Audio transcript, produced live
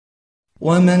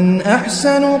ومن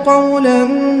أحسن قولا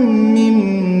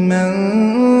ممن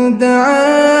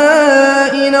دعا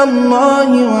إلى الله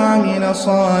وعمل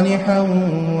صالحا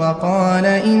وقال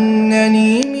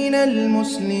إنني من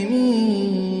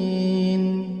المسلمين।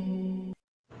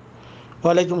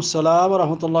 ওয়ালাইকুম আসসালাম ওয়া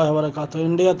রাহমাতুল্লাহি ওয়া বারাকাতুহু।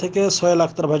 ইন্ডিয়া থেকে সোহেল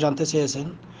আক্তার ভাই জানতে চেয়েছেন,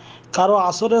 কারো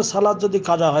আসরের সালাত যদি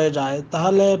কাজা হয়ে যায়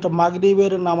তাহলে এটা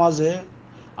মাগরিবের নামাজে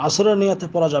আসরের নিয়তে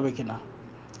পড়া যাবে কিনা?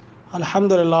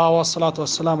 আলহামদুলিল্লাহ ওয়াসসালাতু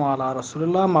ওয়াসসালামু আলা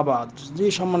রাসূলিল্লাহ, মা বাদ। জি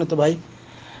সম্মানিত ভাই,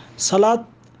 সালাত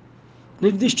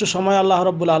নির্দিষ্ট সময় আল্লাহ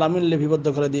রাব্বুল আলামিন লিপিবদ্ধ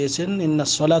করে দিয়েছেন।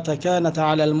 ইন্নাস সালাতা কানাত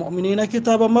আলাল মুমিনিনা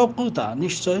কিতাবাম মাওকুতা।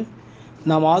 নিশ্চয়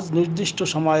নামাজ নির্দিষ্ট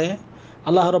সময়ে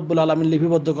আল্লাহ রাব্বুল আলামিন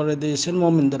লিপিবদ্ধ করে দিয়েছেন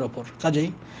মুমিনদের ওপর। কাজেই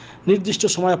নির্দিষ্ট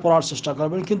সময়ে পড়ার চেষ্টা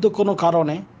করবেন, কিন্তু কোনো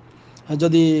কারণে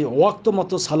যদি ওয়াক্ত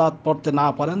মতো সালাত পড়তে না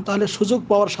পারেন তাহলে সুযোগ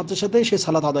পাওয়ার সাথে সাথেই সেই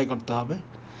সালাত আদায় করতে হবে।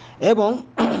 এবং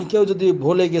কেউ যদি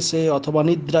ভুলে গেছে অথবা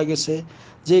নিদ্রা গেছে,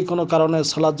 যে কোনো কারণে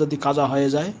সালাত যদি কাজা হয়ে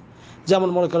যায়, যেমন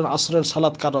মনে করেন আসরের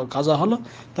সালাত কাজা হলো,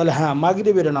 তাহলে হ্যাঁ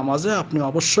মাগরিবের নামাজে আপনি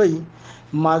অবশ্যই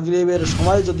মাগরিবের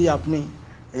সময় যদি আপনি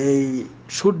এই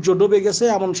সূর্য ডুবে গেছে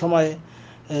এমন সময়ে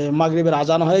মাগরিবের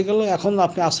আজান হয়ে গেল, এখন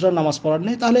আপনি আসরের নামাজ পড়ার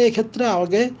নেই, তাহলে এক্ষেত্রে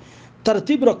আগে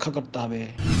তারতিব রক্ষা করতে হবে।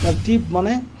 তারতিব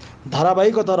মানে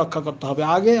ধারাবাহিকতা রক্ষা করতে হবে।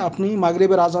 আগে আপনি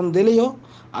মাগরিবের আজান দিলেও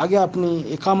আগে আপনি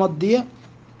ইকামত দিয়ে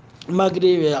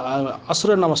মাগরিব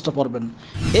আসরের নামাজটা পড়বেন,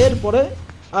 এরপরে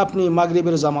আপনি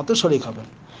মাগরিবের জামাতে শরীক হবেন।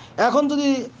 এখন যদি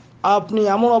আপনি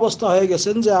এমন অবস্থা হয়ে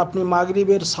গেছেন যে আপনি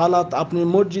মাগরিবের সালাত আপনি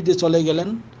মসজিদে চলে গেলেন,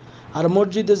 আর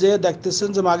মসজিদে যেয়ে দেখতেছেন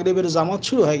যে মাগরিবের জামাত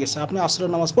শুরু হয়ে গেছে, আপনি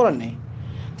আসরের নামাজ পড়েন নেই,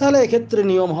 তাহলে এক্ষেত্রে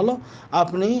নিয়ম হলো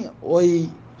আপনি ওই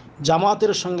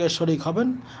জামাতের সঙ্গে শরীক হবেন।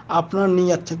 আপনার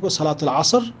নিয়াত থাকবে সালাতুল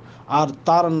আসর, আর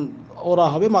তার ওরা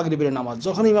হবে মাগরিবের নামাজ।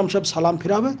 যখন ইমাম সাহেব সালাম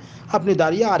ফিরাবে আপনি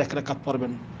দাঁড়িয়ে আর এক রাকাত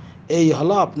পড়বেন। এই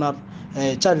হলো আপনার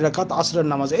 4 রাকাত আসরের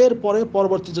নামাজ। এরপরে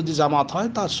পরবর্তী যদি জামাত হয়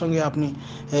তার সঙ্গে আপনি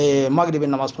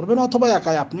মাগরিবের নামাজ পড়বেন, অথবা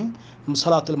একাই আপনি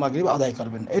সালাতুল মাগরিব আদায়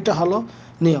করবেন। এটা হলো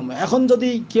নিয়ম। এখন যদি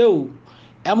কেউ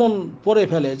এমন পড়ে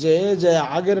ফেলে যে যে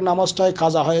আগের নামাজটায়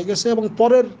কাজা হয়ে গেছে এবং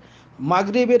পরের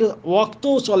মাগরিবের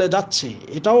ওয়াক্তও চলে যাচ্ছে,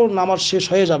 এটাও নামাজ শেষ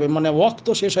হয়ে যাবে, মানে ওয়াক্ত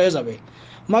শেষ হয়ে যাবে।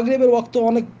 মাগরিবের ওয়াক্ত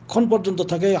অনেকক্ষণ পর্যন্ত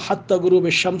থাকে, হাত্তা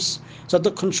গুরুবে শামস,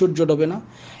 যতক্ষণ সূর্য ডোবে না।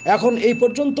 এখন এই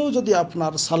পর্যন্তও যদি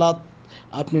আপনার সালাত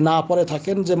আপনি না পড়ে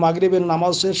থাকেন যে মাগরিবের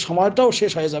নামাজের সময়টাও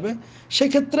শেষ হয়ে যাবে,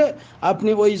 সেক্ষেত্রে আপনি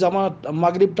ওই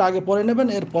মাগরিবটা আগে পড়ে নেবেন,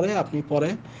 এরপরে আপনি পরে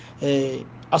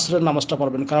আসরের নামাজটা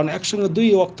পড়বেন। কারণ একসঙ্গে 2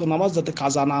 ওয়াক্ত নামাজ যাতে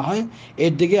কাজা না হয়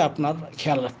এর দিকে আপনার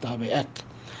খেয়াল রাখতে হবে।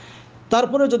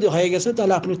 তারপরে যদি হয়ে গেছে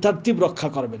তাহলে আপনি তারতিব রক্ষা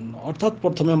করবেন, অর্থাৎ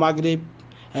প্রথমে মাগরিব,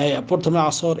 প্রথমে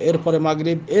আসর, এরপরে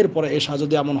মাগরিব, এরপরে এশা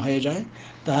যদি এমন হয়ে যায়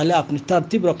তাহলে আপনি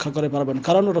তারতিব রক্ষা করে পারবেন।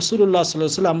 কারণ রাসূলুল্লাহ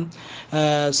সাল্লাল্লাহু আলাইহি ওয়াসাল্লাম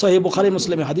সহিহ বুখারী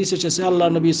মুসলিমে হাদিস এসেছে, আল্লাহ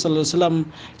নবী সাল্লাল্লাহু আলাইহি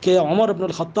ওয়াসাল্লামকে ওমর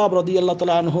ইবনুল খাত্তাব রাদিয়াল্লাহু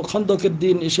তাআলা আনহু খন্দকের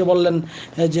দিন এসে বললেন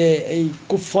যে এই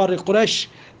কুফফার কুরাইশ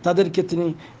তাদেরকে তিনি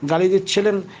গালি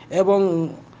দিচ্ছিলেন এবং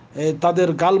তাদের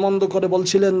গালমন্দ করে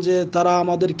বলছিলেন যে তারা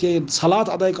আমাদেরকে সালাত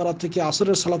আদায় করা থেকে,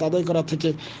 আসরের সালাত আদায় করা থেকে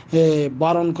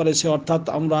বারণ করেছে, অর্থাৎ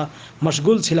আমরা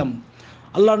মশগুল ছিলাম।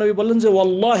 আল্লাহ নবী বললেন যে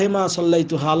ওয়াল্লাহি মা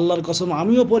সাল্লাইতুহা, আল্লাহর কসম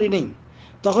আমিও পড়ি নেই।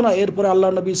 তখন এরপরে আল্লাহ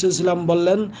নবী সাল্লাল্লাহু আলাইহি ওয়াসাল্লাম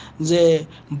বললেন যে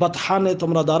বাতহানে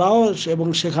তোমরা দাঁড়াও, এবং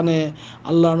সেখানে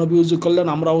আল্লাহ নবী উজু করলেন,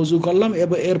 আমরা উজু করলাম,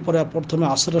 এবং এরপরে প্রথমে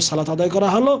আসরের সালাত আদায় করা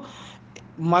হলো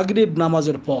মাগরিব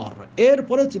নামাজের পর,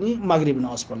 এরপরে তিনি মাগরিব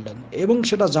নামাজ পড়লেন এবং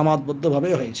সেটা জামাতবদ্ধভাবে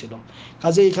হয়েছিল।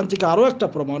 কাজে এখান থেকে আরও একটা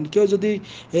প্রমাণ, কেউ যদি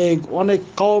অনেক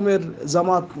কওমের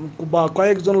জামাত বা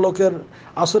কয়েকজন লোকের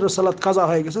আসরের সালাত কাজা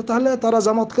হয়ে গেছে, তাহলে তারা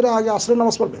জামাত করে আগে আসরের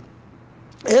নামাজ পড়বে,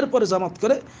 এরপরে জামাত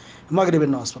করে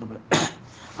মাগরিবের নামাজ পড়বে।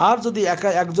 আর যদি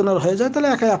একজনের হয়ে যায় তাহলে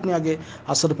একাই আপনি আগে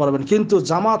আসর পড়বেন। কিন্তু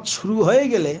জামাত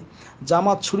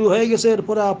শুরু হয়ে গেছে,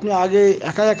 এরপরে আপনি আগে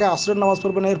একা আসরের নামাজ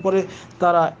পড়বেন, এরপরে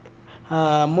তারা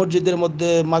মসজিদের মধ্যে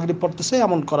মাগরিব পড়তেছে,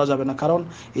 এমন করা যাবে না। কারণ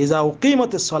ইজা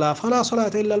উকিমাতিস সালাহ ফালা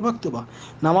সালাতা ইল্লাল মাকতুবা,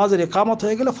 নামাজের একামত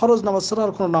হয়ে গেলে ফরজ নামাজ ছাড়া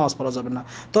আর কোনো নামাজ পড়া যাবে না।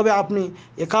 তবে আপনি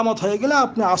একামত হয়ে গেলে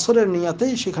আপনি আসরের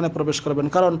নিয়াতেই সেখানে প্রবেশ করবেন।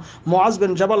 কারণ মুআজ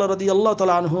বিন জাবাল রাদিয়াল্লাহু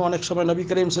তাআলা আনহু অনেক সময় নবী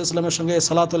করিম সাল্লাল্লাহু আলাইহি ওয়াসাল্লামের সঙ্গে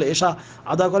সালাতুল ইশা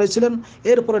আদা করেছিলেন,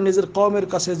 এরপরে নিজের কওমের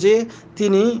কাছে যে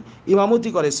তিনি ইমামতি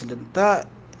করেছিলেন, তা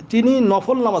তিনি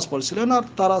নফল নামাজ পড়ছিলেন আর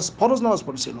তারা ফরজ নামাজ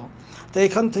পড়ছিল। তো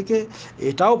এখান থেকে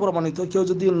এটাও প্রমাণিত, কেউ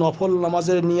যদি নফল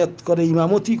নামাজের নিয়ত করে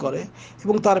ইমামতি করে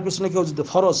এবং তার পিছনে কেউ যদি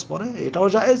ফরজ পড়ে এটাও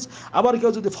জায়েজ, আবার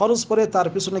কেউ যদি ফরজ পড়ে তার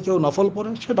পিছনে কেউ নফল পড়ে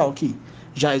সেটাও কি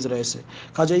জায়েজ রয়েছে।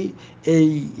 কাজেই এই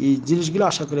জিনিসগুলো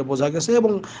আশা করে বোঝা গেছে।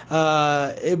 এবং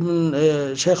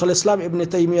শেখুল ইসলাম ইবনে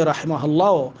তাইমিয়া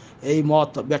রাহিমাহুল্লাহ এই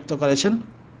মত ব্যক্ত করেছেন।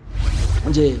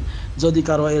 যে যদি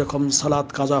কারো এরকম সালাত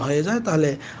কাজা হয়ে যায় তাহলে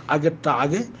আগেরটা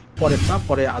আগে পরেরটা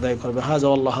পরে আদায় করবে। হাযা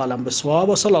আল্লাহু আ'লাম বিসওয়াব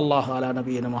ওয়া সাল্লাল্লাহু আলা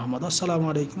নবিয়িনা মুহাম্মদ। আসসালামু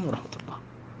আলাইকুম ওয়া রাহমাতুল্লাহ।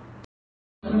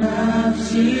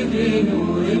 نفسي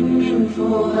بنور من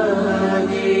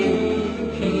فؤادي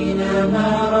حينما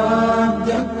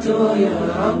رددت يا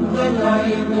رب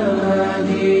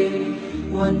العباد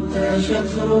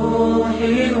وانتشت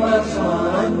روحي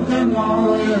وصار الدمع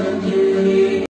يجري